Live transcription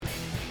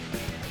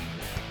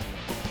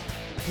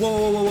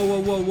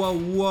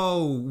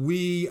Whoa.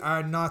 We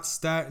are not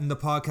starting the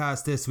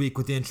podcast this week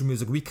with the intro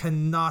music. We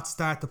cannot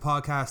start the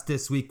podcast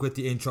this week with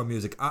the intro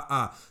music.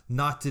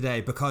 Not today,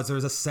 because there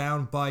was a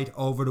sound bite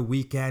over the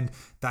weekend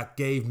that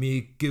gave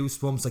me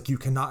goosebumps like you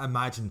cannot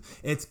imagine.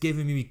 It's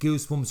giving me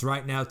goosebumps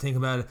right now thinking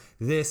about it.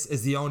 This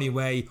is the only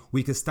way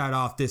we could start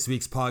off this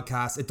week's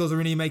podcast. It doesn't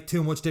really make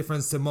too much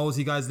difference to most of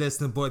you guys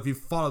listening, but if you've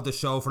followed the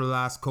show for the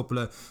last couple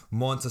of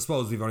months, I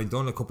suppose we've only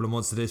done a couple of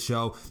months of this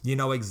show, you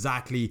know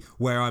exactly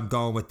where I'm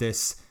going with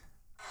this.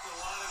 A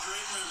lot of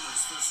great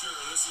memories for sure.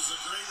 This is a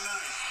great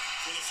night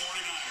for the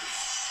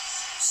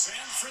 49ers.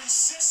 San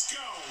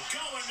Francisco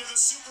going to the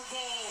Super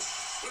Bowl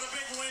with a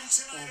big win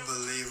tonight.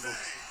 Unbelievable.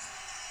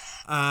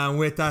 And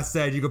with that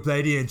said, you can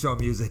play the intro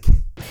music.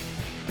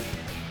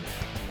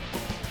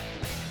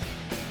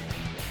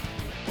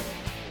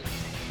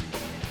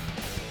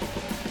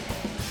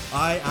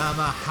 I am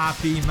a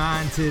happy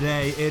man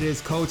today. It is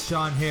Coach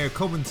Sean here,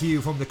 coming to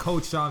you from the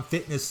Coach Sean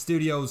Fitness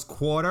Studios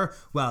quarter.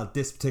 Well,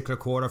 this particular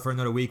quarter for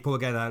another week, but we'll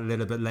get that a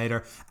little bit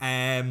later.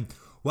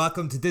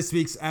 Welcome to this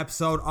week's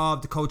episode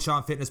of the Coach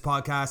Sean Fitness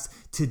Podcast.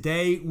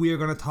 Today we are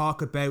going to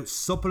talk about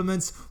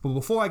supplements, but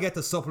before I get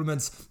to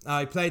supplements,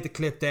 I played the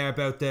clip there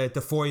about the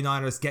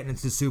 49ers getting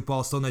into the Super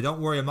Bowl Sunday. Don't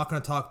worry, I'm not going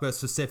to talk about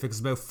specifics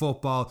about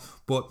football,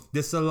 but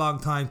this is a long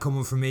time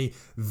coming for me.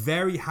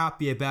 Very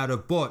happy about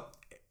it, but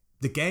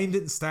the game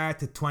didn't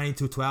start at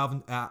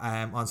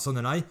 20-12 on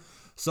Sunday night,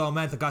 so it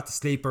meant I got to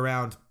sleep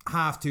around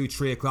 2:30,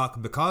 3 o'clock,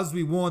 and because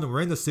we won and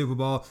we're in the Super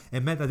Bowl,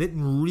 it meant I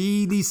didn't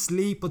really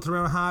sleep until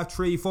around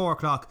 3:30, 4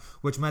 o'clock,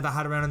 which meant I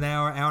had around an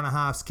hour and a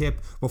half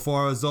skip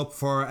before I was up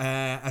for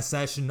a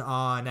session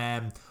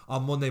on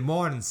Monday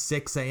morning,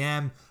 6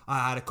 a.m.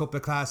 I had a couple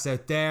of classes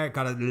out there,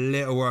 got a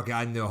little workout.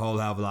 I didn't do a whole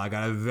hell of a lot. I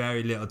got a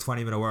very little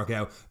 20-minute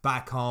workout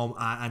back home,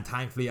 and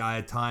thankfully I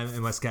had time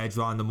in my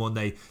schedule on the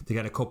Monday to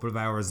get a couple of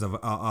hours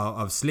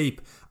of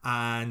sleep.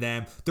 And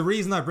the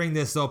reason I bring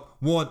this up,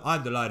 one,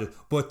 I'm delighted,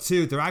 but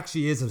two, there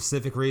actually is a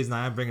specific reason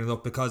I am bringing it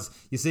up, because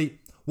you see,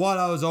 while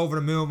I was over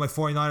the moon, my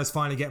 49ers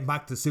finally getting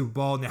back to the Super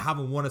Bowl, and they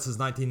haven't won it since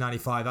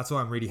 1995. That's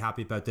why I'm really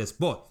happy about this.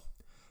 But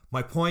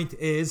my point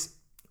is,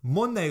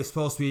 Monday was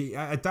supposed to be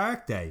a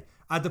dark day,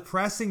 a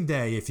depressing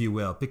day, if you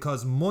will,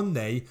 because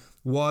Monday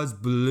was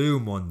Blue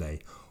Monday.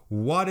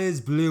 What is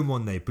Blue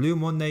Monday? Blue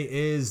Monday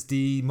is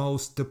the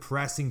most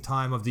depressing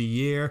time of the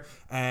year,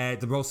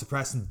 the most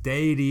depressing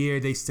day of the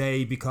year, they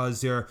say,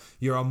 because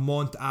you're a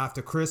month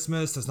after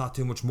Christmas. There's not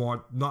too much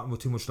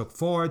to look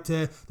forward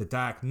to. The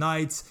dark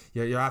nights,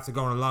 you're after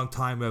going a long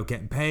time without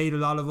getting paid. A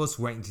lot of us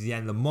waiting to the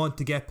end of the month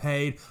to get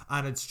paid,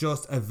 and it's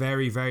just a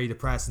very, very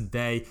depressing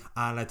day.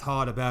 And I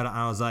thought about it, and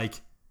I was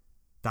like,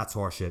 that's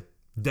horseshit.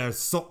 There's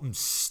something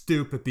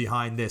stupid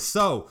behind this.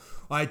 So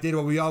I did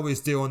what we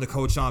always do on the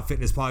Coach Sean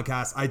Fitness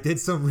Podcast. I did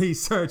some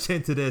research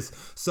into this.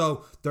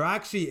 So there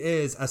actually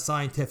is a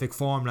scientific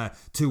formula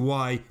to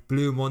why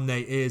Blue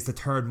Monday is the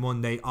third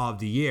Monday of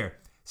the year.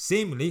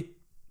 Seemingly,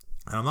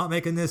 and I'm not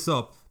making this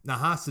up, that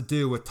has to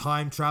do with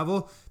time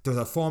travel. There's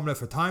a formula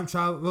for time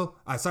travel.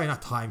 Sorry,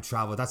 not time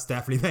travel. That's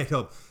definitely made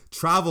up.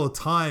 Travel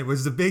time, which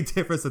is a big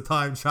difference to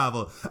time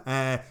travel.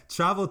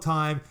 Travel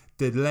time,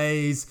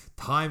 delays,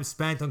 time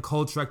spent on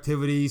cultural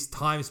activities,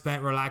 time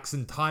spent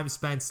relaxing, time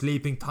spent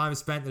sleeping, time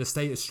spent in a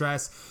state of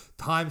stress,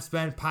 time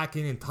spent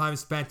packing, and time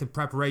spent in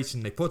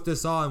preparation. They put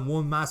this all in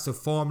one massive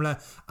formula,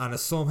 and it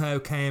somehow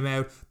came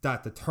out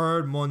that the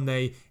third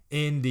Monday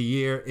in the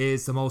year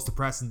is the most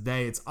depressing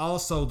day. It's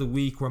also the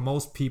week where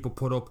most people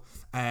put up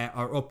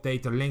or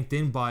update their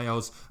LinkedIn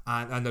bios,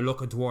 and they're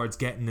looking towards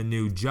getting a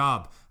new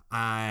job.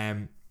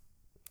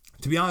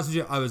 To be honest with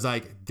you, I was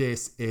like,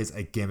 this is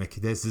a gimmick.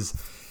 This is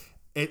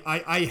it.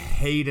 I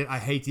hate it. I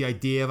hate the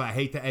idea of it. I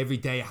hate that every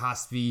day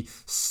has to be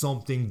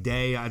something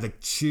day. Like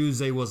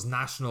Tuesday was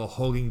National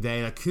Hugging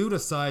Day. Like, who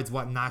decides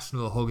what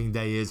National Hugging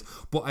Day is?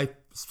 But I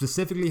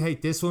specifically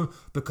hate this one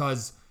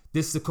because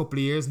this is a couple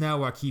of years now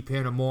where I keep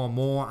hearing it more and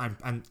more,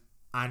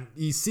 and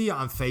you see it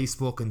on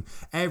Facebook and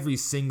every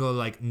single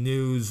like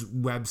news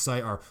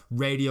website or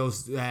radio,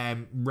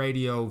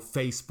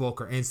 Facebook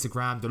or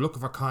Instagram. They're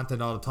looking for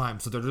content all the time,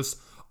 so they're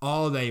just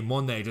all day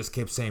Monday just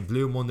keep saying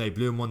Blue Monday,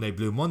 Blue Monday,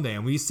 Blue Monday.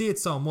 And when you see it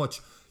so much,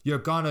 you're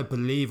gonna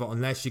believe it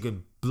unless you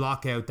can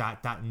block out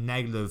that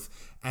negative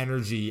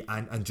energy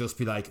and just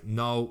be like,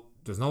 no,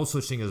 there's no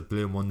such thing as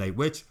Blue Monday,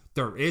 which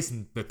there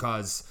isn't,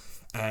 because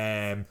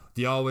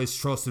the always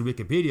trusted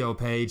Wikipedia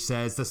page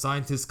says the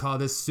scientists call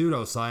this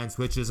pseudoscience,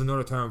 which is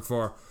another term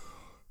for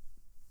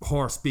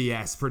horse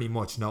BS, pretty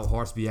much. No,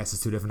 horse BS is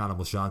two different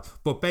animals, Sean.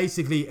 But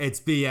basically, it's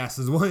BS.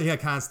 There's one thing I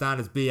can't stand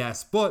is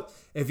BS. But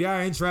if you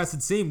are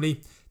interested,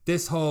 seemingly,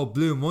 this whole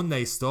Blue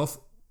Monday stuff,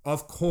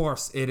 of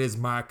course it is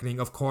marketing.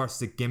 Of course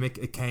the gimmick,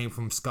 it came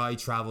from Sky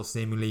Travel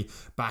seemingly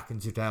back in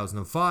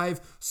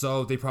 2005.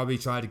 So they probably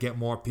try to get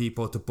more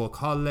people to book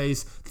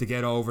holidays to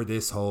get over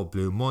this whole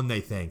Blue Monday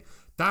thing.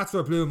 That's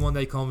where Blue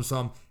Monday comes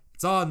from.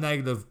 It's all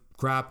negative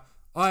crap.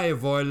 I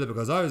avoided it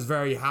because I was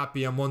very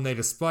happy on Monday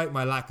despite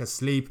my lack of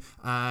sleep,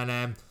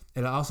 and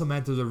it also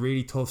meant it was a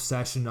really tough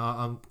session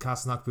on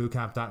Castleknock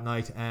Bootcamp that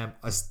night.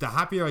 The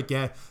happier I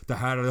get, the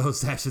harder those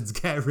sessions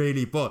get,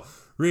 really. But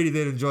really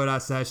did enjoy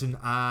that session.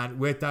 And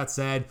with that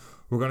said,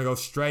 we're going to go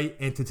straight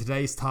into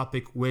today's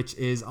topic, which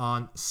is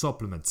on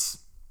supplements.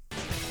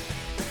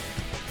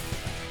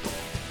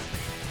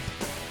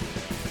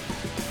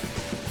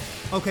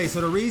 Okay,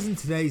 so the reason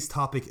today's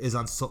topic is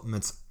on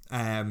supplements,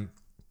 I'm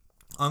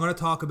going to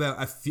talk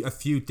about a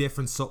few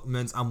different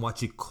supplements and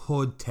what you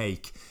could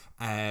take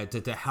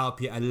to help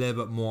you a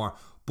little bit more.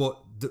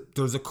 But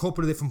there's a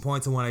couple of different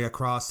points I want to get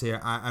across here,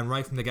 and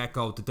right from the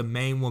get-go, the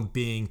main one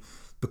being,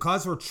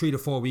 because we're 3 to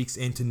 4 weeks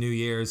into New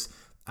Year's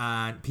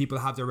and people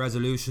have their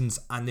resolutions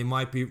and they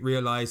might be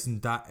realizing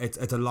that it's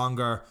a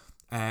longer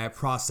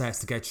process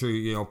to get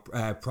through.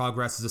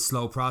 Progress is a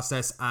slow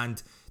process,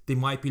 and they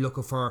might be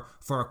looking for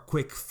a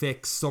quick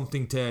fix,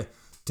 something to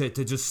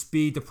just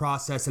speed the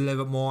process a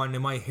little bit more, and they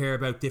might hear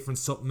about different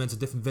supplements or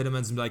different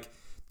vitamins and be like,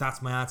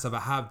 that's my answer. If I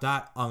have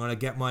that, I'm going to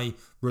get my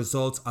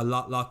results a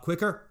lot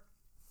quicker.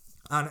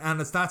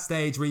 And it's that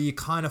stage where you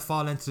kind of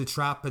fall into the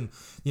trap, and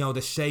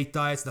the shake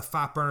diets, the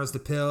fat burners, the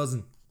pills,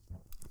 and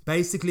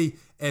basically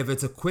if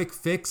it's a quick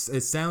fix,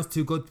 it sounds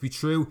too good to be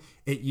true.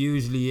 It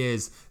usually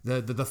is.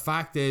 The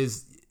fact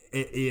is,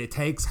 it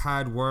takes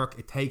hard work,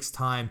 it takes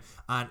time,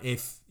 and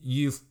if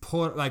you've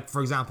put, like,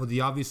 for example,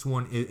 the obvious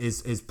one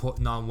is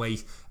putting on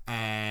weight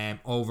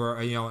over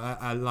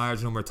a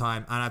large number of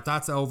time, and if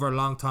that's over a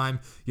long time,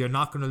 you're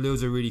not going to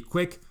lose it really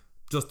quick.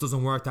 Just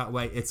doesn't work that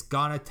way. It's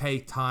gonna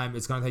take time.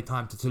 It's gonna take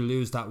time to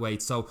lose that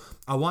weight. So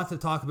I want to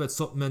talk about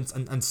supplements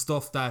and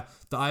stuff that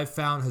I've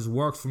found has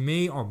worked for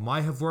me, or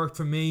might have worked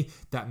for me,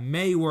 that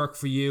may work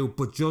for you.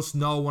 But just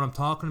know when I'm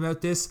talking about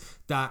this,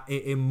 that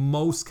in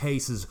most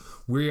cases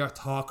we are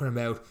talking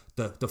about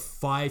the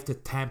 5 to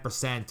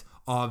 10%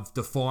 of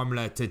the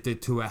formula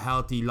to a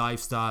healthy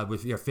lifestyle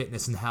with your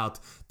fitness and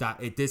health.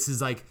 This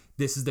is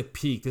the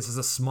peak. This is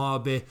a small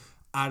bit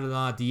added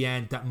on at the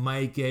end that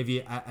might give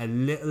you a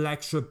little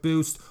extra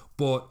boost,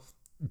 but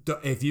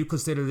if you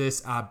consider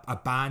this a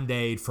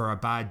band-aid for a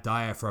bad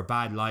diet, for a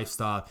bad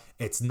lifestyle,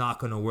 it's not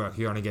going to work.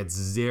 You're going to get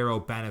zero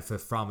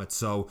benefit from it.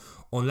 So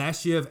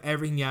unless you have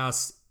everything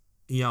else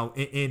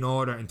in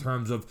order, in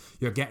terms of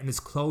you're getting as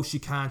close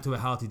you can to a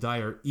healthy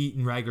diet, you're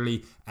eating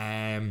regularly,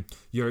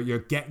 you're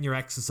getting your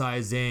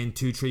exercise in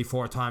 2, 3,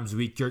 4 times a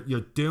week, you're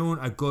doing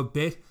a good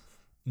bit,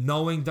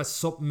 knowing that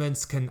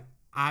supplements can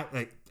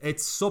add,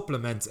 it's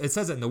supplements, it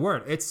says it in the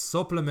word, it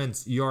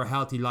supplements your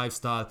healthy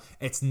lifestyle.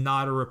 It's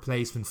not a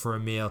replacement for a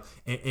meal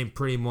in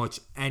pretty much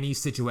any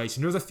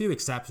situation. There's a few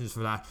exceptions for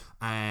that.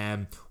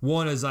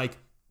 One is like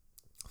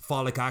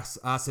folic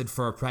acid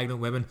for pregnant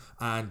women,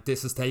 and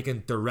this is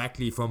taken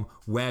directly from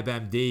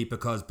WebMD,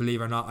 because believe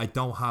it or not, I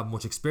don't have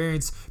much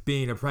experience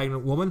being a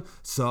pregnant woman,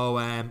 so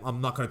I'm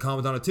not going to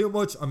comment on it too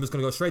much. I'm just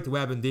going to go straight to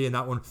WebMD in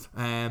that one.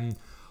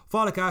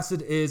 Folic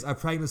acid is a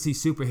pregnancy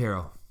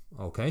superhero.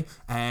 Okay,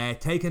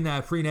 taking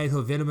a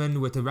prenatal vitamin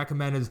with the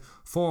recommended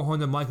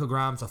 400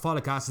 micrograms of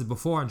folic acid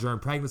before and during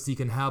pregnancy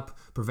can help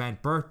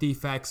prevent birth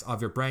defects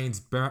of your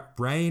baby's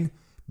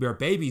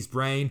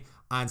brain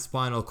and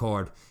spinal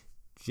cord.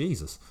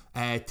 Jesus.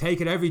 Take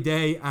it every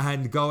day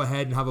and go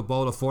ahead and have a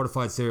bowl of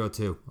fortified cereal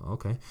too.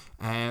 Okay.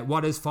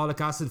 What is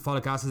folic acid?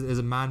 Folic acid is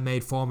a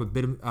man-made form of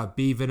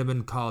B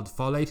vitamin called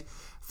folate.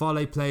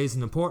 Folate plays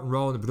an important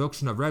role in the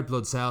production of red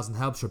blood cells and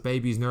helps your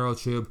baby's neural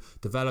tube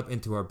develop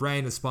into her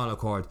brain and spinal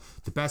cord.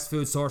 The best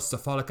food sources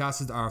of folic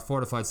acid are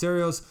fortified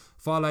cereals,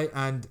 folate,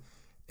 and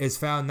is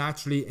found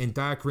naturally in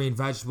dark green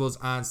vegetables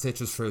and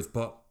citrus fruits.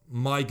 But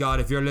my God,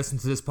 if you're listening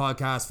to this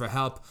podcast for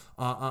help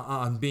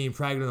on being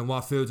pregnant and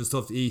what foods and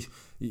stuff to eat,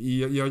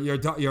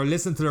 you're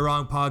listening to the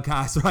wrong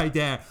podcast right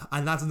there.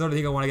 And that's another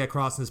thing I want to get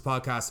across in this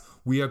podcast.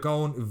 We are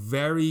going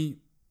very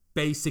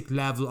basic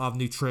level of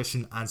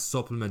nutrition and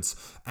supplements.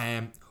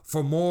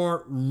 For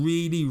more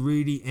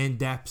really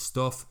in-depth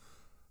stuff,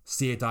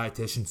 see a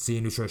dietitian, see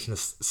a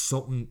nutritionist.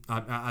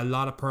 A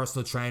lot of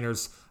personal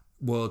trainers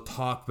will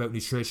talk about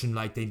nutrition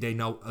like they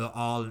know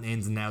all the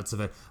ins and outs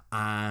of it,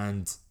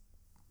 and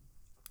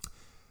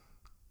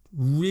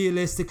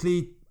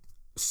realistically,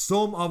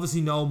 some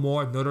obviously know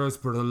more than others,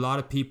 but a lot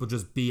of people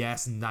just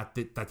BS and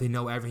that they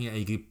know everything, and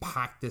you can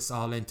pack this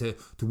all into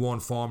one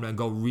formula and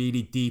go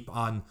really deep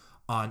on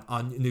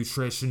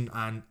nutrition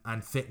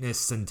and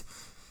fitness, and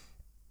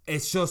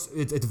it's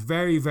a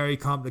very, very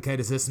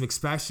complicated system,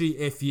 especially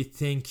if you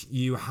think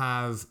you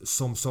have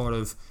some sort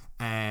of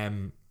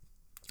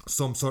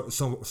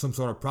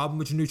problem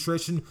with your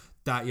nutrition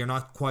that you're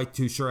not quite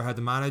too sure how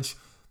to manage.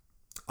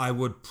 I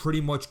would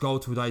pretty much go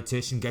to a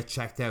dietitian, get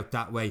checked out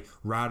that way,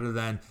 rather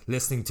than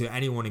listening to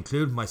anyone,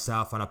 including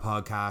myself, on a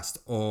podcast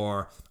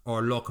or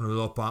looking it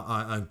up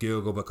on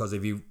Google, because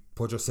if you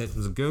put your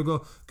symptoms in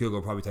Google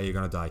will probably tell you you're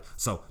going to die.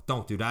 So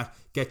don't do that.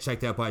 Get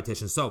checked out by a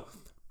dietitian. So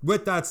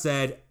with that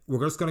said,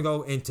 we're just going to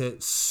go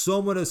into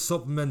some of the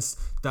supplements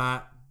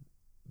that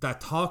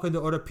talking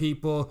to other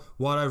people,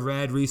 what I've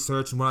read,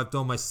 research, and what I've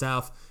done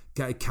myself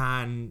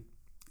can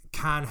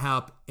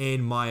help,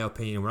 in my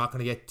opinion. We're not going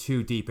to get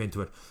too deep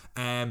into it.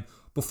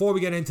 before we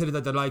get into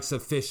the likes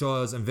of fish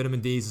oils and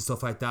vitamin D's and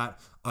stuff like that,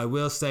 I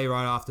will say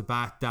right off the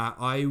bat that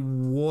I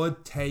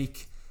would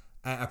take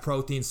a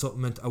protein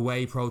supplement, a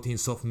whey protein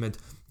supplement.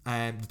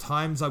 The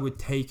times I would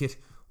take it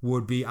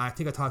would be, I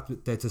think I talked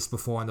about this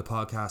before on the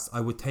podcast,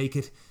 I would take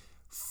it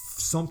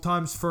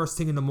sometimes first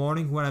thing in the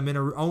morning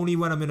only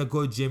when I'm in a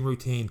good gym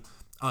routine.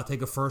 I'll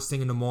take it first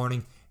thing in the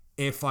morning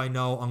if I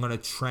know I'm going to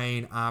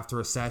train after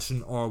a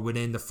session or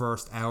within the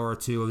first hour or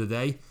two of the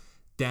day.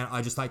 Then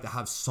I just like to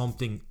have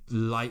something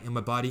light in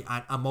my body,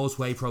 and most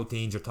whey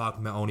proteins, you're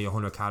talking about only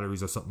 100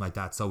 calories or something like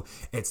that, so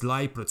it's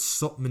light, but it's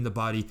something in the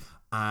body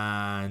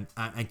and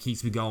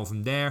keeps me going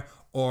from there.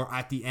 Or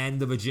at the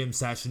end of a gym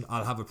session,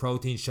 I'll have a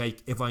protein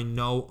shake if I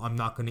know I'm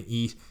not going to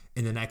eat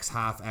in the next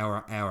half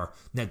hour.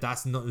 Now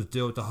that's nothing to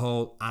do with the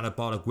whole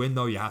anabolic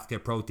window, you have to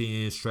get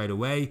protein in straight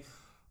away.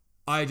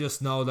 I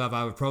just know that if I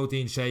have a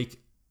protein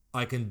shake,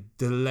 I can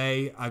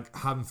delay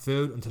having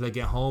food until I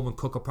get home and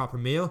cook a proper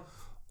meal.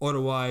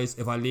 Otherwise,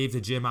 if I leave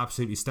the gym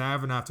absolutely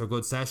starving after a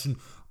good session,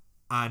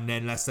 and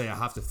then let's say I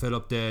have to fill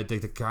up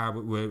the car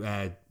with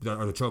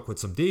or the truck with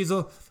some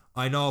diesel,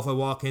 I know if I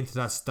walk into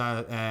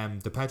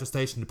the petrol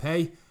station to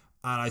pay,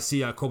 and I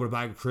see a couple of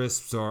bag of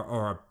crisps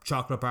or a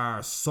chocolate bar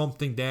or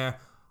something there,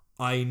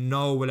 I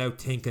know without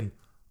thinking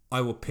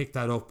I will pick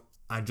that up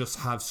and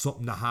just have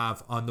something to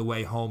have on the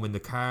way home in the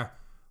car.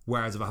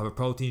 Whereas if I have a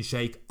protein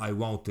shake, I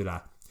won't do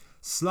that.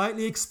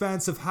 Slightly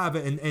expensive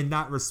habit in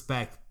that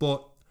respect,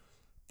 but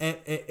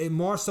it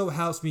more so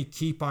helps me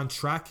keep on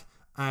track.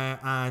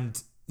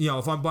 And you know,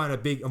 if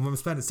I'm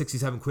spending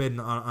 67 quid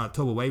on a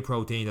tub of whey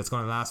protein that's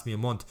going to last me a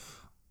month,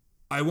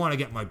 I want to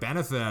get my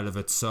benefit out of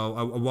it. So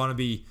I want to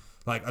be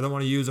like, I don't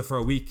want to use it for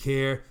a week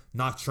here,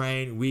 not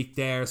train, week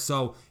there.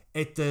 So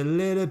it's a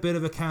little bit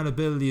of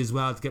accountability as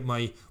well to get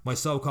my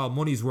so-called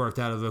money's worth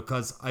out of it,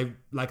 because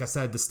like I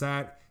said at the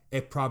start,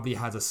 it probably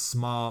has a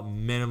small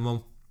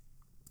minimum.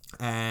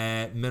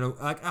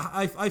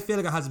 I feel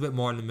like it has a bit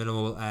more than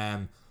minimal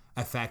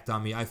effect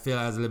on me. I feel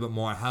it has a little bit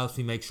more. It helps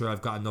me make sure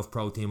I've got enough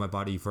protein in my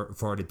body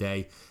for the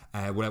day,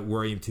 without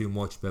worrying too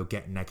much about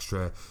getting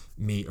extra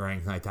meat or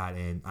anything like that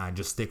in, and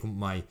just sticking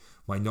with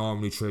my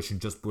normal nutrition,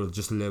 just a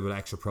little bit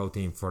extra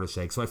protein for the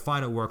shake. So I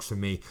find it works for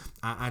me.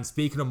 And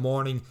speaking of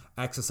morning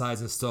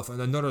exercise and stuff,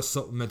 and another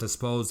supplement I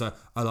suppose that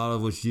a lot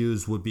of us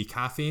use would be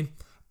caffeine.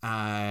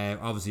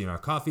 Obviously in our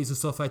coffees and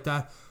stuff like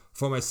that.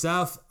 For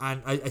myself,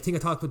 and I think I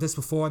talked about this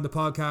before on the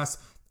podcast,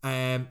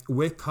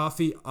 with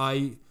coffee,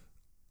 I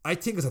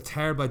think it's a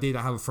terrible idea to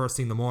have it first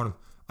thing in the morning.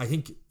 I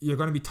think you're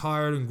going to be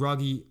tired and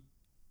groggy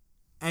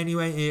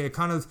anyway.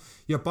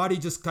 Your body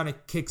just kind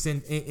of kicks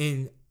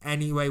in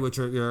anyway with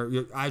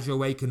your as you're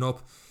waking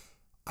up.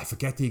 I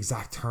forget the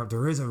exact term.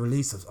 There is a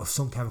release of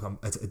some chemical.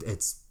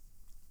 It's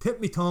tip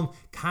me tongue,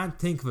 can't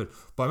think of it.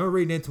 But I remember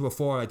reading into it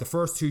before, like the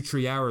first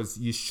 2-3 hours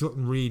you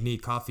shouldn't really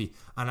need coffee,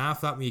 and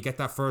after that, when you get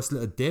that first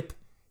little dip,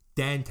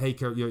 then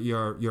take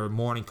your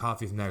morning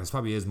coffee from there. It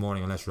probably is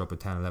morning unless you're up at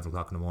 10-11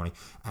 o'clock in the morning.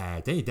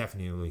 Then you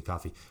definitely need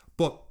coffee.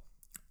 But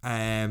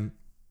I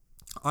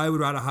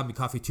would rather have my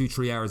coffee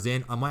 2-3 hours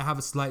in. I might have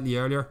it slightly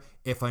earlier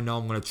if I know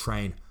I'm going to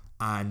train,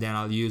 and then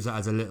I'll use it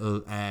as a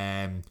little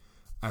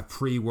a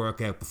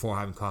pre-workout before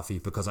having coffee,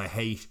 because I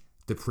hate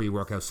the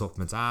pre-workout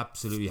supplements.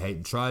 Absolutely hate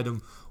them. Tried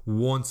them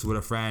once with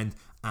a friend,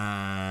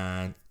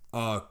 and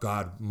oh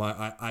god,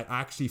 I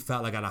actually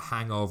felt like I had a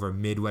hangover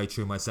midway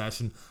through my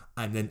session,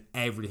 and then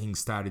everything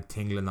started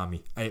tingling on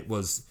me. It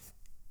was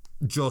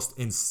just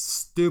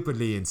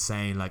stupidly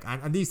insane. Like,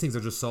 and these things are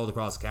just sold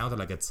across the counter.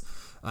 Like, it's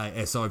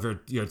so if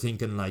you're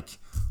thinking like,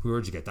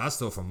 where'd you get that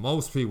stuff from?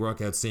 Most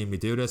pre-workouts seem to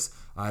do this.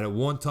 I had it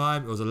one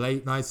time. It was a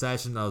late night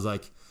session. I was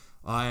like,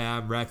 I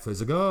am wrecked.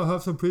 It's like, oh,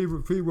 have some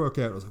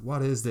pre-workout. I was like,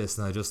 what is this?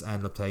 And I just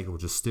ended up taking it,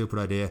 which is a stupid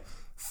idea.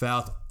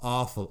 Felt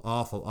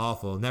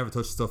awful. Never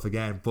touched stuff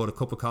again. But a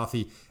cup of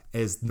coffee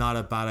is not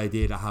a bad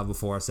idea to have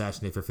before a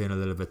session if you're feeling a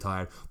little bit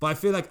tired. But I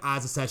feel like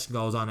as the session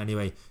goes on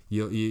anyway,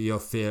 you'll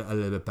feel a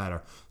little bit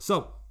better.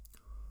 So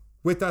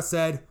with that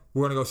said,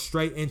 we're going to go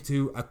straight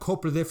into a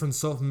couple of different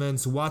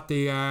supplements, what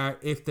they are,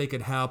 if they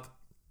could help,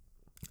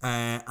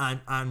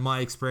 and my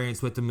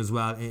experience with them as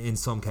well in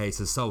some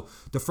cases. So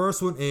the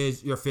first one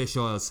is your fish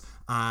oils.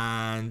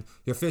 And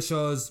your fish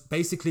oils,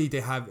 basically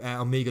they have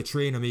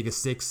omega-3 and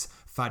omega-6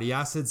 fatty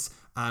acids,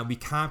 and we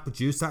can't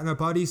produce that in our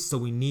bodies, so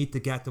we need to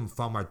get them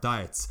from our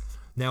diets.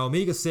 Now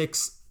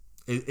omega-6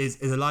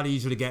 is a lot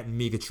easier to get than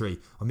omega-3.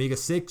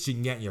 Omega-6 you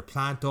can get in your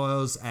plant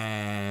oils,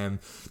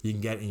 you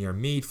can get in your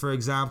meat, for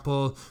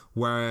example,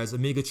 whereas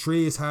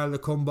omega-3 is harder to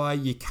come by.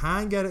 You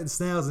can get it in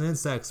snails and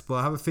insects, but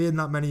I have a feeling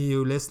not many of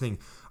you listening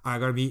are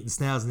going to be eating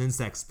snails and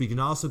insects. But you can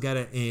also get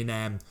it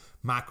in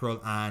mackerel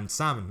and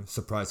salmon.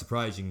 Surprise,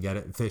 surprise, you can get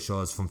it in fish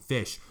oils from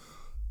fish.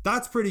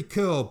 That's pretty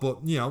cool, but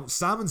you know,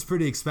 salmon's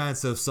pretty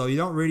expensive, so you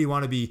don't really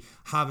want to be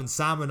having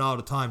salmon all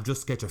the time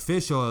just to get your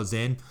fish oils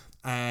in.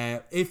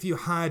 If you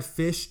had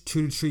fish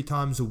 2 to 3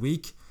 times a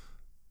week,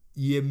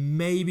 you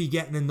may be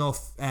getting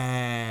enough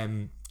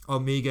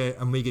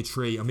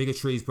omega-3.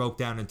 Omega-3 is broke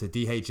down into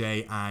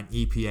DHA and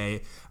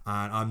EPA,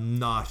 and I'm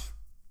not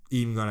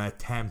even going to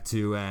attempt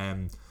to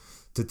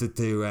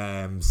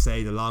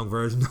say the long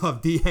version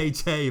of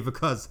DHA,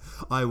 because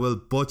I will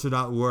butcher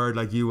that word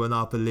like you will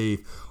not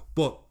believe.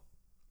 But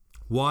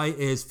why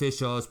is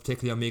fish oils,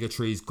 particularly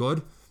omega-3s,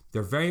 good?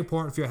 They're very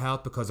important for your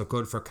health because they're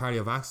good for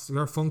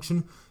cardiovascular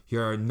function,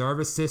 your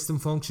nervous system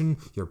function,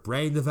 your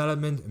brain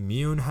development,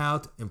 immune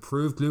health,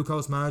 improved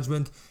glucose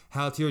management,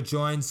 healthier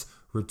joints,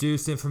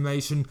 reduced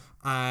inflammation,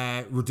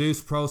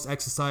 reduced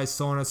post-exercise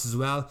soreness as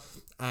well.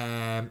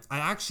 I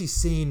actually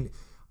seen,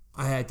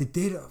 they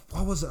did,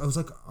 what was it? I was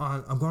like,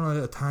 I'm going on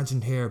a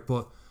tangent here,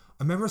 but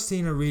I remember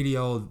seeing a really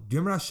old, do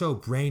you remember that show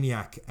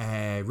Brainiac?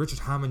 Richard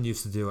Hammond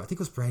used to do it. I think it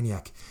was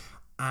Brainiac.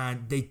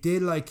 And they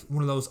did like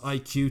one of those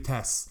IQ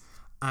tests.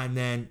 And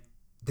then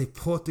they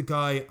put the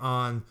guy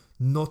on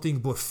nothing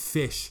but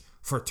fish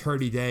for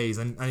 30 days.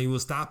 And he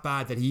was that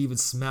bad that he even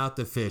smelled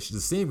the fish. The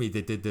same way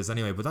they did this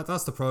anyway. But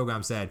that's the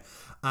program said.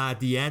 At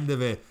the end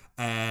of it,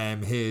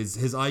 his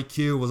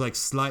IQ was like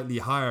slightly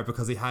higher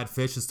because he had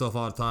fish and stuff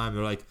all the time.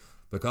 They're like,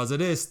 because of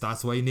this,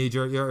 that's why you need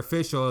your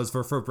fish oils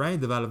for brain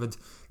development.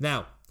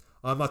 Now,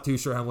 I'm not too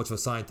sure how much of a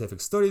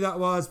scientific study that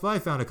was, but I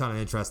found it kind of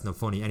interesting and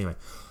funny anyway.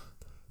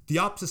 The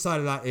opposite side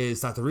of that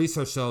is that the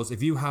research shows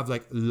if you have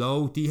like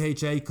low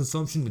DHA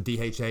consumption, and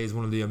DHA is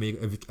one of the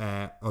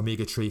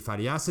omega-3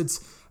 fatty acids.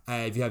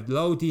 If you have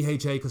low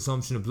DHA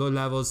consumption of blood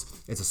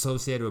levels, it's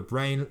associated with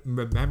brain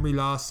memory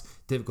loss,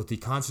 difficulty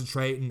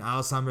concentrating,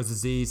 Alzheimer's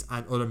disease,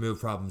 and other mood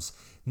problems.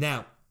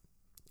 Now,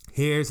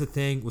 here's the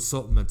thing with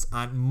supplements,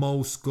 and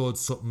most good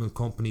supplement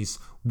companies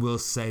will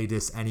say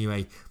this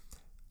anyway.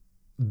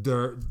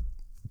 You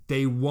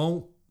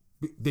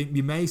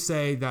may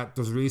say that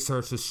there's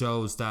research that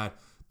shows that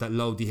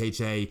low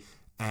DHA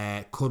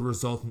could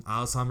result in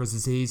Alzheimer's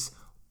disease,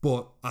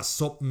 but a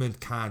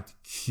supplement can't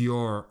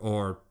cure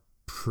or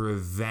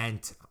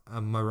prevent.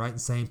 Am I right in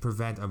saying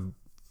prevent? I'm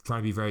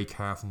trying to be very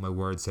careful with my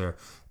words here.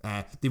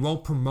 They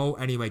won't promote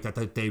anyway that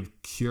they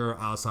cure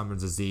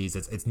Alzheimer's disease.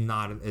 It's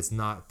not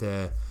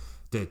the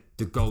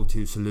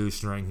go-to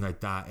solution or anything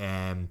like that.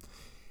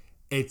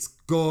 It's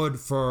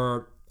good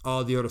for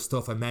all the other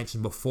stuff I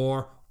mentioned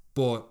before,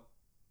 but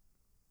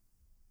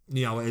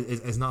you know,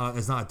 it's not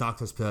a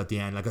doctor's pill at the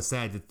end. Like I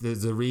said,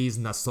 there's a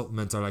reason that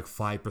supplements are like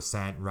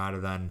 5%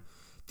 rather than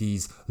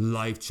these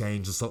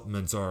life-changing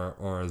supplements,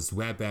 or as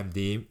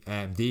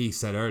WebMD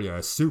said earlier, a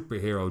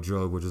superhero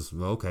drug, which is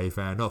okay,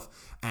 fair enough.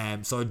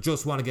 So I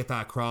just want to get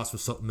that across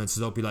with supplements.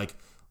 So don't be like,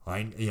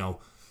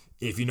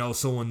 if you know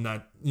someone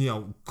that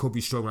could be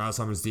struggling with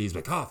Alzheimer's disease,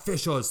 like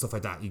fish oil and stuff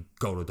like that, you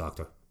go to a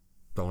doctor.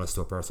 Don't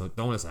listen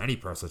to any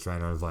personal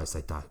trainer advice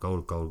like that. Go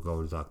to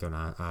the doctor and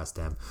ask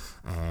them,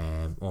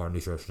 or a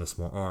nutritionist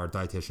more, or a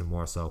dietitian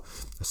more so.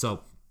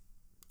 So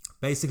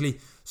basically,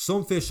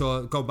 some fish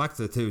oil, go back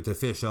to the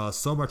fish oil,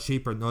 some are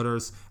cheaper than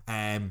others,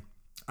 and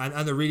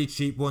the really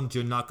cheap ones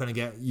you're not going to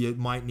get. You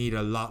might need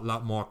a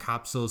lot more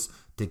capsules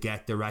to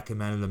get the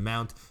recommended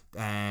amount,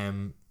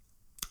 and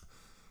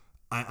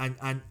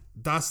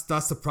that's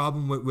the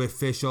problem with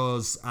fish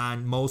oils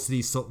and most of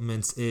these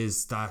supplements,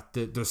 is that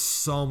there's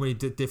so many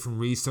different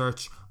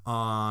research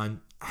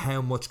on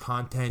how much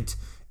content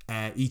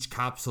each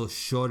capsule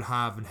should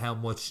have and how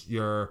much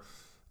your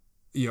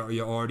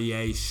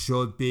RDA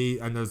should be,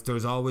 and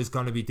there's always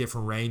going to be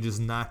different ranges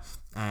in that.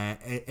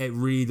 It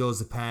really does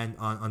depend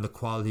on the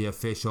quality of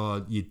fish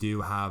oil you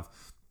do have.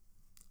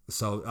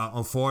 So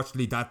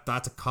unfortunately,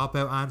 that's a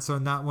cop-out answer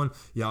on that one.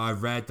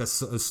 I've read that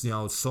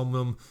some of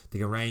them, they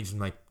can range from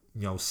like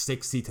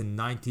 60 to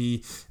 90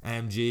 mg,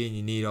 and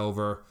you need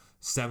over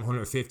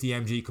 750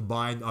 mg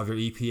combined of your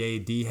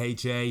EPA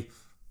DHA,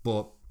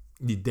 but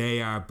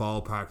they are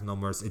ballpark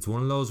numbers. It's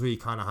one of those where you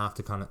kind of have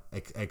to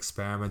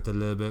experiment a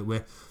little bit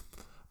with.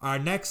 Our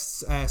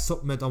next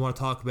supplement I want to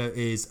talk about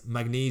is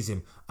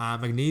magnesium.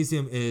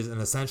 Magnesium is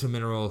an essential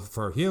mineral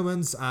for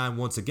humans, and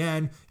once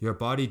again, your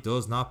body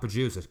does not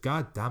produce it.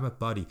 God damn it,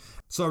 buddy.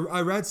 So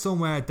I read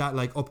somewhere that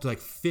like up to like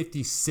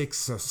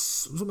 56 or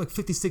something like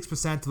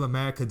 56% of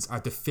Americans are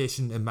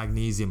deficient in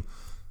magnesium.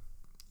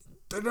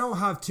 They don't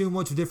have too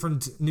much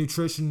different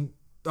nutrition.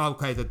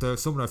 Okay, that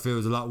some of their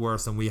food is a lot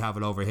worse than we have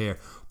it over here,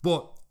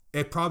 but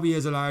it probably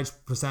is a large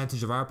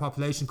percentage of our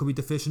population could be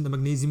deficient in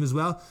magnesium as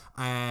well.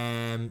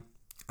 And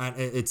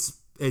it's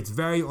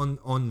very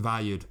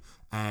unvalued,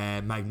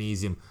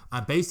 magnesium.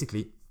 And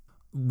basically,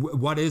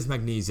 what is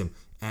magnesium?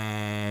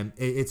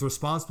 It's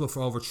responsible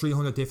for over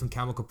 300 different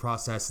chemical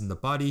processes in the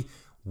body.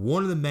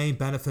 One of the main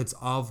benefits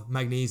of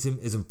magnesium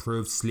is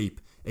improved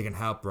sleep. It can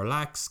help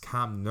relax,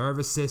 calm the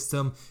nervous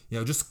system,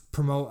 just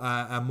promote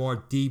a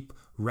more deep,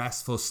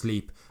 restful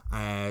sleep.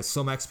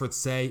 Some experts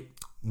say,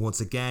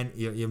 once again,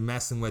 you're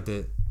messing with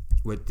the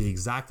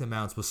exact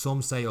amounts, but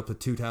some say up to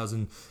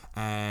 2,000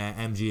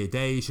 mg a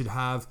day you should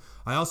have.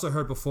 I also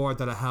heard before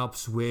that it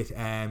helps with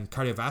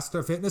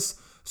cardiovascular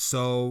fitness,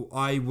 so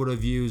I would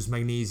have used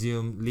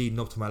magnesium leading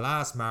up to my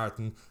last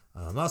marathon.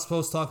 I'm not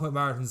supposed to talk about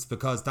marathons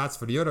because that's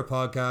for the other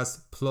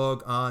podcast.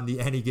 Plug on the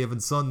Any Given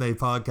Sunday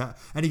podcast,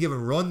 Any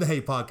Given Run Day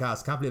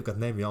podcast. Can't believe I've got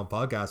the name of my own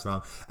podcast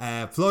wrong.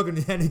 Plug in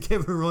the Any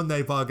Given Run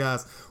Day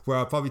podcast, where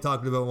I'll probably talk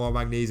a little bit more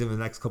magnesium in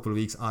the next couple of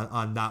weeks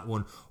on that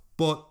one.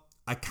 But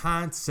I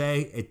can't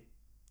say it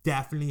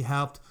definitely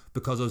helped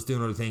because I was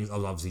doing other things. I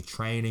was obviously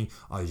training.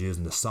 I was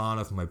using the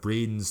sauna for my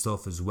breathing and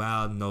stuff as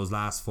well in those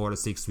last 4 to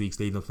 6 weeks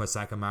leading up to my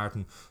second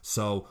marathon.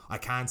 So I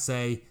can't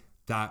say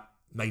that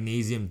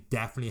magnesium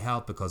definitely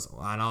helped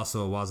and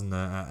also it wasn't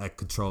a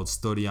controlled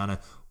study on it.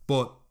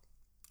 But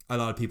a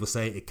lot of people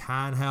say it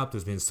can help.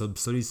 There's been some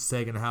studies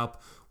saying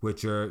help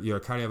with your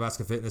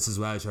cardiovascular fitness as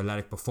well as your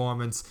athletic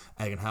performance.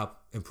 It can help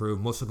improve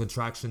muscle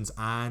contractions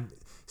and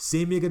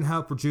seemingly can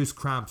help reduce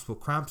cramps. But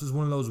cramps is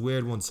one of those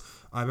weird ones.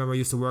 I remember I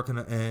used to work in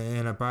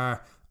a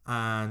bar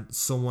and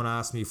someone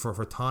asked me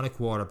for tonic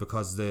water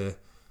because is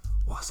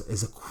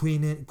it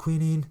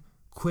quinine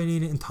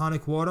in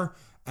tonic water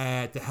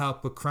to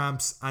help with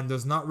cramps, and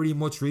there's not really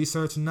much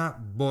research in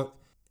that, but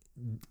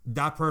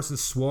that person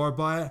swore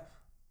by it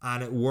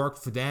and it worked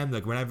for them.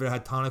 Like whenever they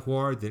had tonic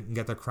water, they didn't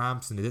get their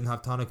cramps, and they didn't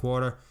have tonic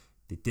water,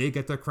 they did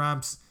get their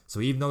cramps. So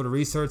even though the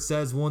research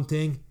says one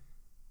thing,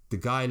 the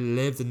guy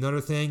lived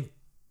another thing.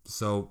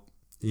 So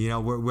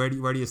where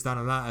do you stand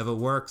on that? If it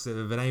works,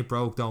 if it ain't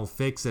broke, don't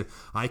fix it.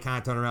 I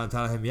can't turn around and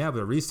tell him, yeah, but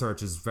the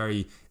research is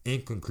very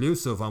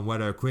inconclusive on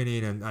whether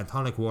quinine and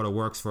tonic water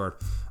works for it.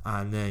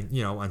 And then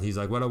and he's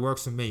like, well, it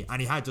works for me.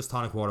 And he had just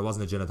tonic water, it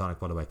wasn't a gin and tonic,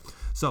 by the way.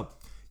 So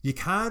you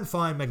can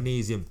find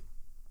magnesium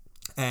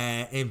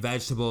in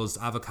vegetables,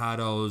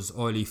 avocados,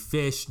 oily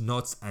fish,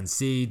 nuts and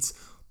seeds.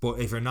 But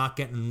if you're not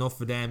getting enough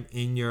of them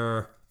in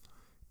your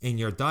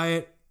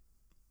diet,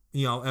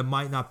 it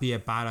might not be a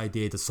bad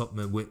idea to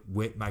supplement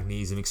with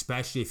magnesium,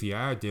 especially if you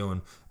are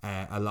doing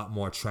a lot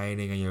more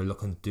training and you're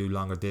looking to do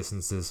longer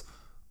distances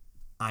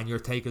and you're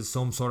taking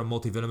some sort of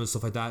multivitamin,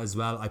 stuff like that as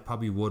well. I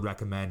probably would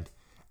recommend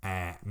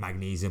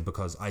magnesium,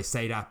 because I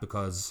say that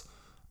because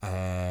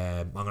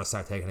I'm going to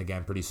start taking it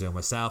again pretty soon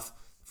myself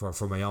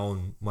for my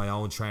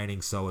own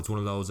training. So it's one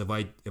of those, if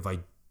I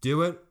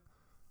do it,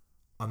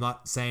 I'm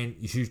not saying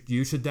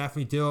you should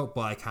definitely do it,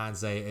 but I can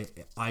say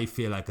I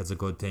feel like it's a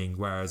good thing.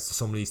 Whereas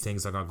some of these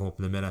things that are going to come up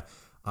in a minute,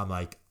 I'm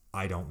like,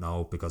 I don't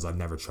know, because I've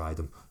never tried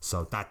them.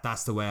 So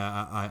that's the way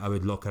I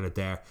would look at it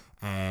there.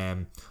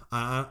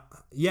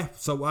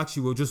 So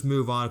actually we'll just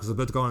move on, because I'm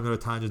about to go on another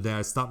tangent there.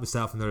 I stopped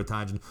myself on another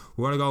tangent.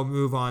 We're going to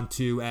move on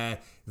to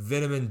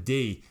vitamin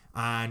D.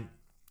 And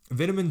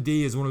vitamin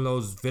D is one of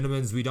those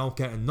vitamins we don't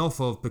get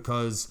enough of,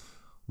 because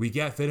we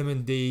get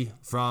vitamin D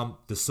from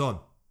the sun.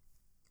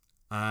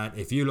 And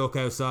if you look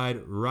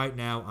outside right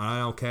now, and I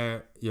don't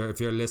care if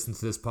you're listening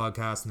to this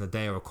podcast on the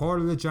day I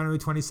recorded it, January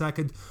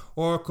 22nd,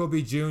 or it could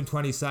be June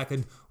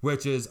 22nd,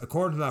 which is,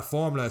 according to that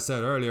formula I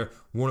said earlier,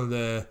 one of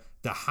the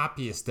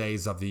happiest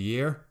days of the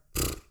year.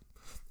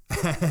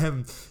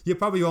 You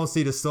probably won't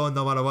see the sun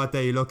no matter what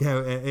day you look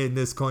out in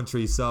this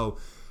country. So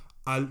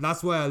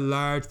that's why a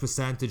large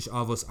percentage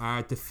of us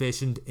are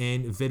deficient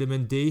in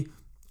vitamin D.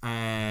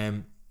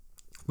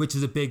 Which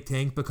is a big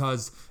thing,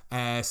 because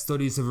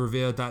studies have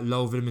revealed that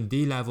low vitamin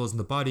D levels in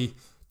the body,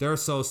 they're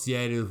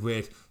associated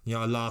with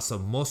a loss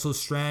of muscle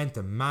strength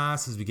and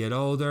mass as we get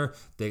older,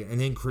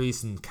 an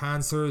increase in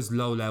cancers,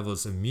 low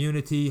levels of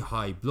immunity,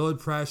 high blood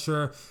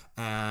pressure,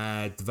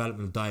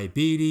 development of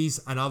diabetes.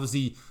 And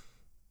obviously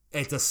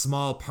it's a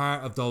small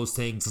part of those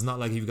things. It's not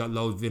like if you've got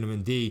low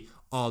vitamin D,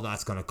 all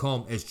that's going to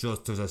come. It's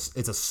just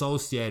it's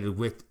associated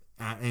with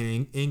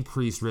an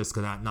increased risk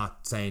of that.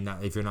 Not saying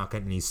that if you're not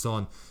getting any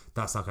sun,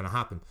 that's not going to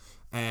happen.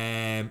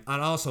 And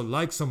also,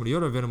 like some of the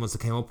other vitamins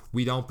that came up,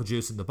 we don't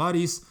produce it in the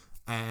bodies.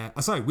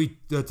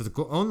 Unlike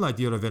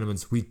the other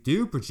vitamins, we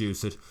do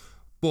produce it,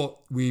 but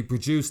we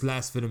produce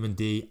less vitamin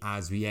D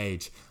as we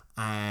age.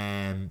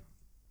 And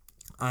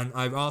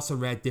I've also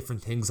read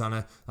different things on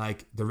it,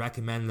 like the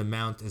recommended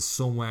amount is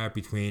somewhere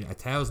between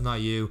 1,000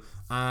 IU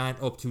and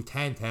up to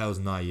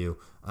 10,000 IU.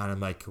 And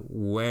I'm like,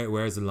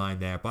 where's the line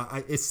there?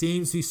 But it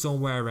seems to be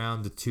somewhere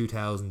around the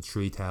 2,000,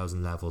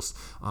 3,000 levels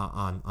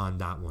on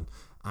that one.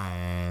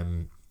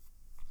 And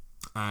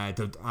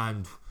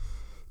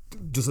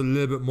just a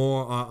little bit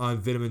more on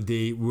vitamin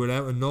D.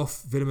 Without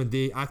enough vitamin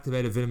D,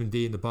 activated vitamin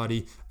D in the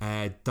body,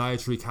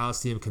 dietary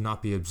calcium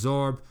cannot be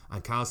absorbed,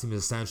 and calcium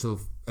is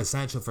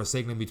essential for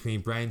signaling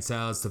between brain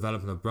cells,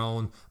 development of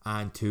bone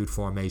and tooth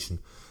formation.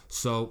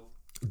 So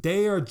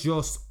they are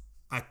just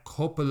a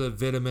couple of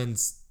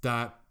vitamins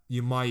that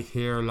you might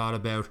hear a lot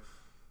about,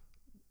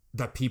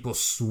 that people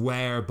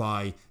swear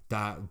by,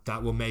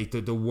 that will make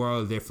the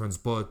world difference.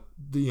 But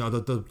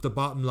the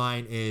bottom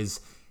line is,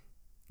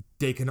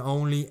 they can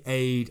only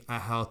aid a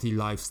healthy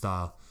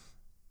lifestyle.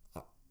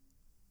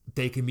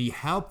 They can be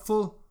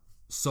helpful,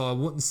 so I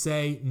wouldn't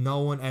say no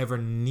one ever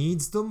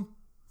needs them.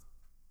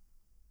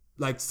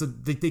 So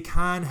they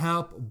can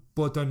help,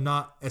 but they're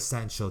not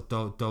essential,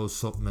 those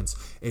supplements.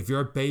 If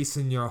you're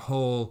basing your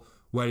whole,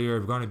 whether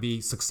you're going to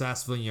be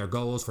successful in your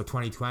goals for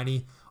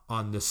 2020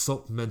 on the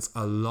supplements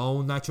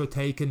alone that you're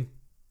taking,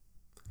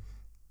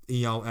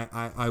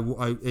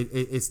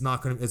 it's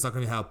not going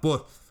to help.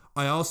 But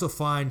I also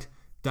find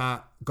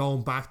that,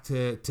 going back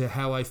to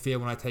how I feel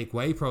when I take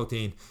whey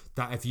protein,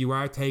 that if you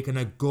are taking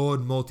a good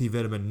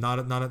multivitamin,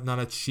 not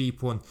a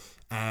cheap one,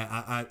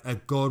 a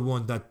good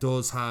one that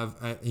does have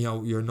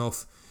your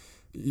enough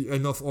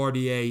enough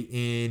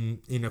RDA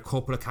in a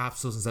couple of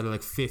capsules instead of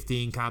like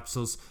 15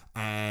 capsules.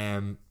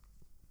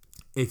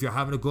 If you're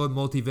having a good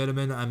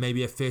multivitamin and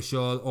maybe a fish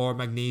oil or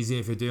magnesium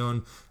if you're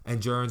doing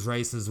endurance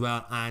racing as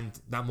well, and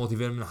that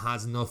multivitamin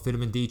has enough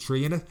vitamin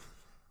D3 in it,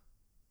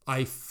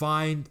 I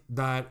find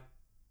that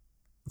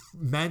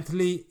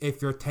mentally,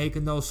 if you're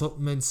taking those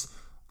supplements,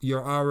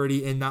 you're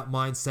already in that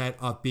mindset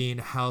of being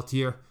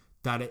healthier,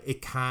 that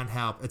it can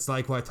help. It's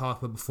like what I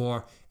talked about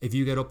before. If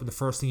you get up and the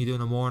first thing you do in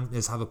the morning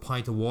is have a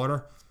pint of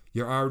water,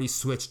 you're already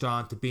switched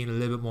on to being a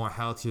little bit more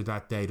healthier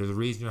that day. There's a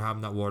reason you're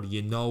having that water.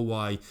 You know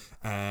why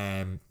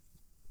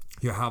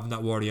you're having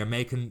that water. You're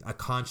making a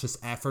conscious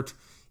effort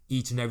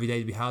each and every day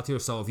to be healthier.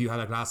 So if you had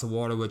a glass of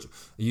water, which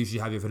you usually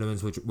have your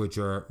vitamins with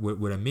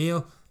a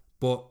meal,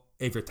 but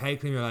if you're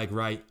taking them, you're like,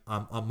 right,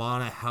 I'm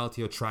on a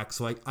healthier track.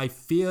 So I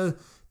feel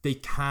they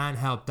can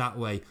help that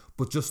way,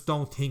 but just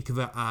don't think of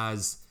it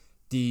as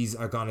these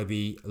are going to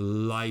be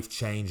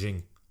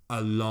life-changing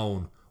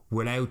alone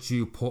without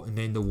you putting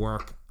in the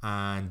work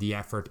and the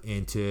effort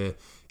into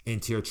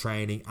your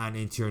training and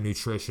into your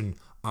nutrition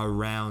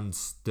around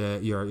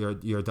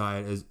your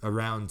diet, is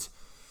around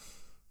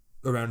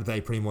the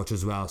day pretty much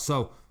as well.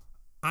 So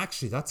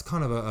actually, that's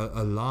kind of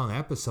a long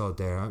episode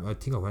there. I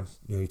think I went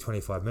nearly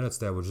 25 minutes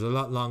there, which is a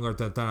lot longer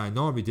than I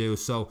normally do.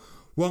 So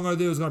what I'm going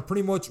to do is going to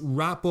pretty much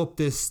wrap up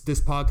this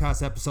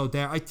podcast episode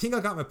there. I think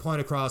I got my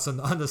point across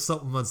on the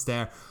supplements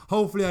there.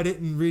 Hopefully I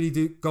didn't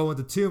really go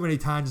into too many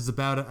tangents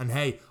about it. And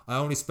hey, I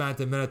only spent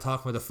a minute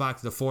talking about the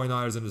fact of the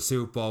 49ers in the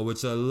Super Bowl, which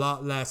is a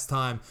lot less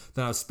time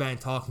than I've spent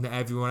talking to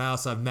everyone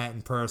else I've met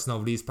in person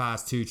over these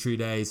past 2-3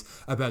 days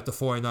about the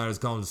 49ers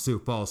going to the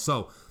Super Bowl.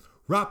 So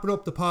wrapping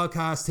up the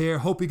podcast here.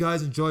 Hope you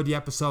guys enjoyed the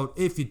episode.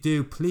 If you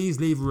do, please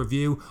leave a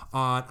review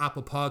on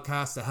Apple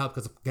Podcasts to help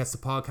get the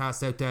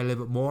podcast out there a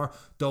little bit more.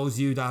 Those of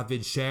you that have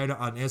been shared it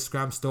on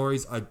Instagram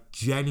stories, I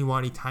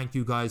genuinely thank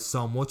you guys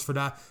so much for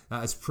that.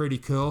 That is pretty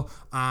cool.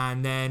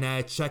 And then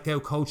check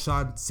out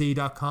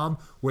CoachSeanC.com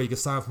where you can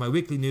sign up for my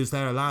weekly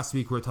newsletter. Last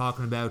week we were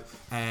talking about,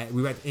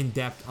 we went in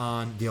depth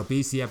on the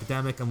obesity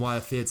epidemic and why I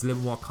feel it's a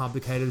little more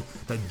complicated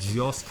than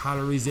just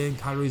calories in,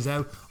 calories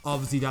out.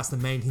 Obviously that's the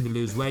main thing to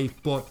lose weight,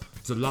 but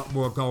there's a lot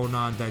more going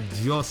on than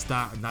just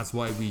that, and that's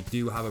why we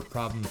do have a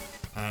problem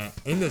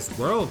in this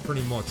world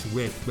pretty much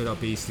with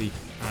obesity.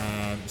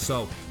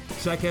 So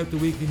check out the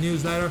weekly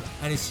newsletter.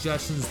 Any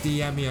suggestions,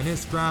 DM me on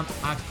Instagram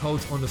at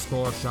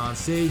coach_Sean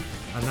C.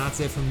 And that's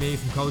it from me,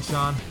 from Coach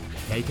Sean.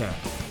 Take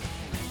care.